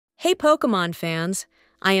Hey Pokemon fans,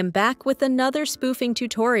 I am back with another spoofing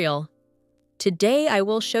tutorial. Today I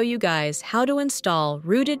will show you guys how to install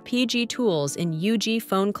rooted PG tools in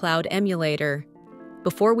UGPHONE Cloud Emulator.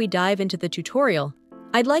 Before we dive into the tutorial,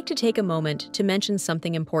 I'd like to take a moment to mention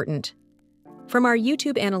something important. From our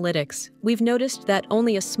YouTube analytics, we've noticed that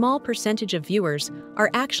only a small percentage of viewers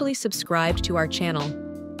are actually subscribed to our channel.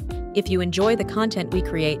 If you enjoy the content we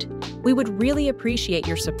create, we would really appreciate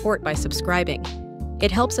your support by subscribing. It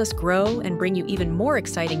helps us grow and bring you even more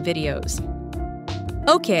exciting videos.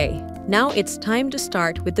 Okay, now it's time to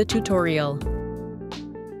start with the tutorial.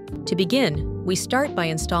 To begin, we start by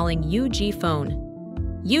installing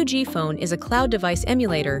UGPHONE. UGPHONE is a cloud device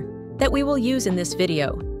emulator that we will use in this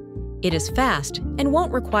video. It is fast and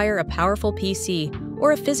won't require a powerful PC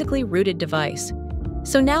or a physically rooted device.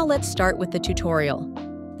 So now let's start with the tutorial.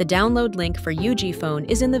 The download link for UGPHONE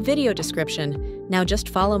is in the video description. Now just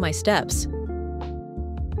follow my steps.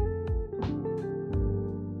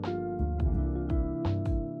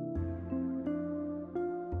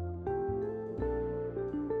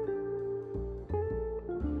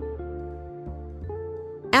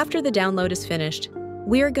 After the download is finished,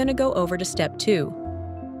 we are going to go over to step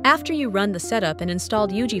 2. After you run the setup and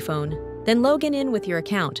installed UGPHONE, then log in with your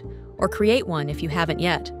account, or create one if you haven't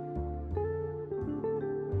yet.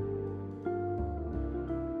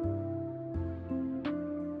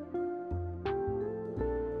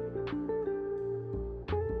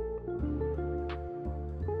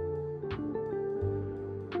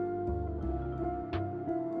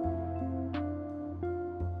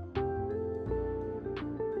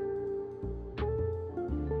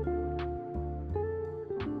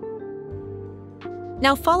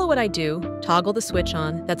 Now follow what I do, toggle the switch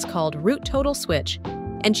on that's called Root Total Switch,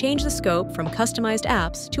 and change the scope from Customized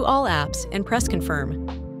Apps to All Apps and press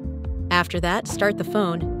Confirm. After that, start the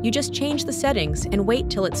phone, you just change the settings and wait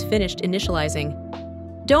till it's finished initializing.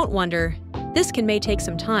 Don't wonder, this may take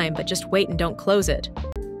some time, but just wait and don't close it.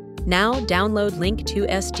 Now download Link to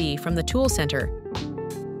SD from the Tool Center.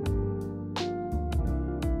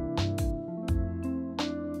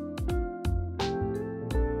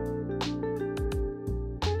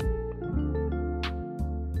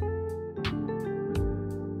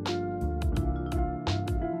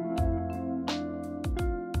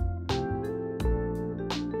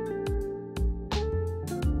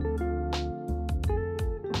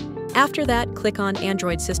 After that, click on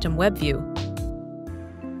Android System Web View.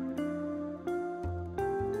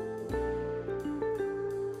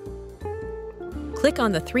 Click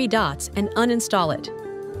on the 3 dots and uninstall it.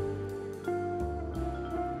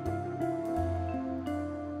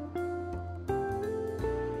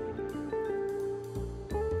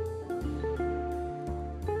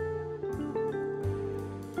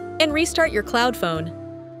 And restart your cloud phone.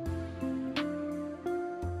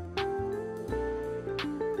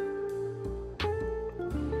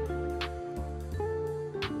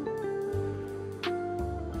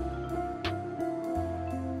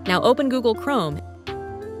 Now open Google Chrome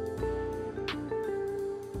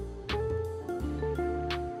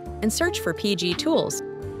and search for PG Tools.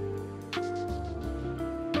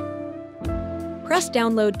 Press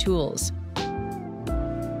Download Tools.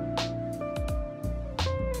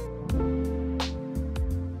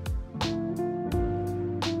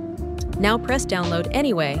 Now press Download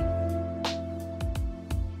Anyway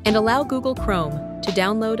and allow Google Chrome to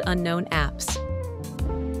download unknown apps.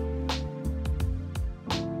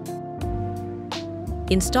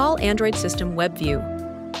 Install Android System Web View.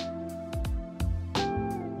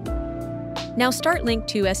 Now start Link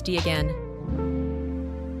to SD again.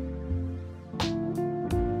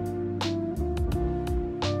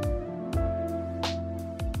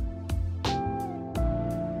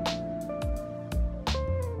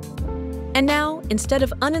 And now, instead of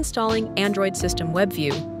uninstalling Android System Web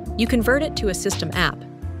View, you convert it to a system app.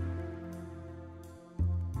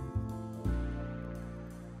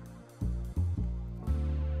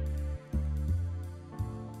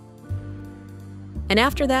 And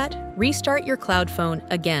after that, restart your cloud phone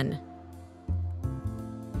again.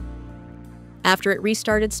 After it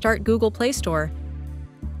restarted, start Google Play Store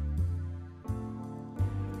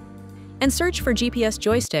and search for GPS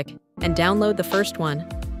joystick and download the first one.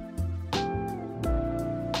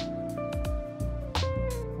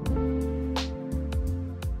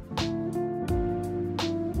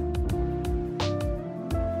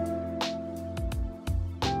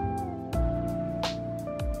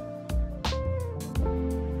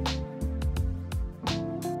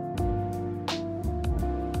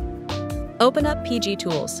 Open up PG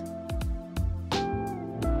Tools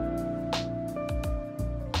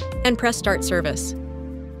and press Start Service.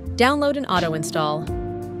 Download and auto-install.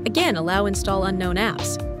 Again, allow install unknown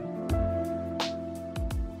apps.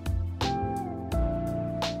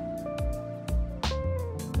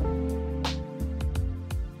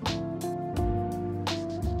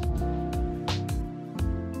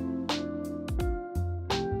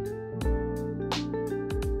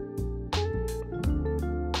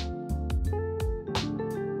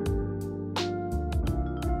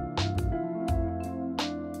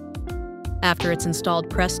 After it's installed,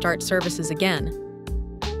 press Start Services again.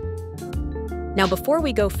 Now, before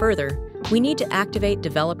we go further, we need to activate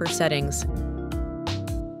developer settings.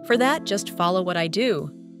 For that, just follow what I do.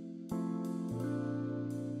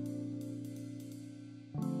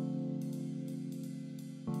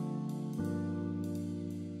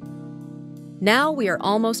 Now we are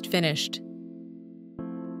almost finished.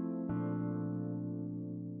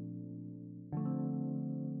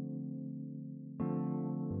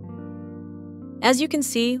 As you can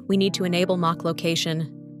see, we need to enable mock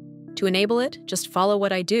location. To enable it, just follow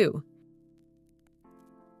what I do.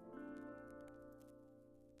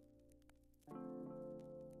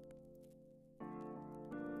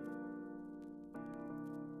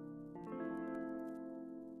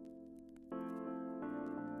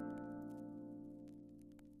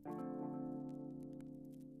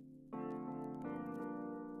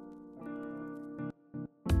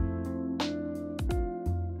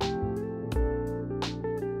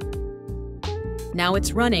 Now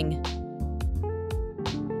it's running.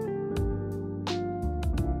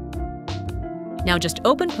 Now just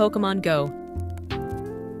open Pokemon Go.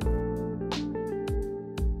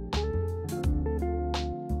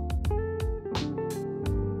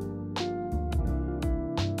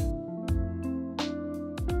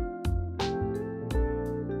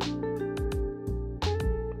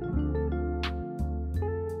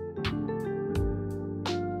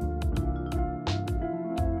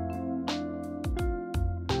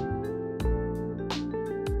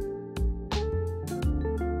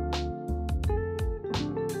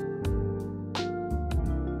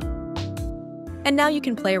 And now you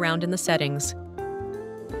can play around in the settings.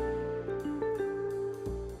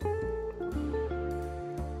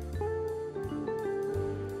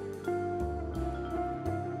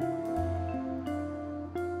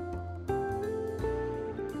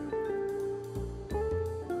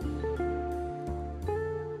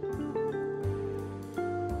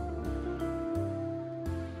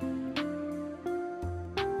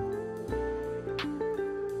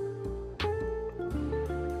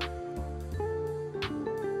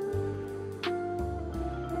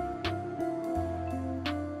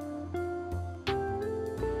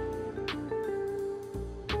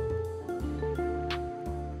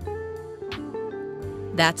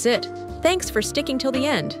 That's it. Thanks for sticking till the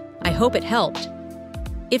end. I hope it helped.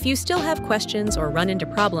 If you still have questions or run into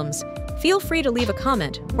problems, feel free to leave a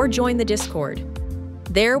comment or join the Discord.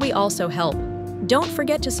 There we also help. Don't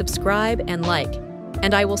forget to subscribe and like,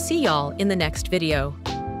 and I will see y'all in the next video.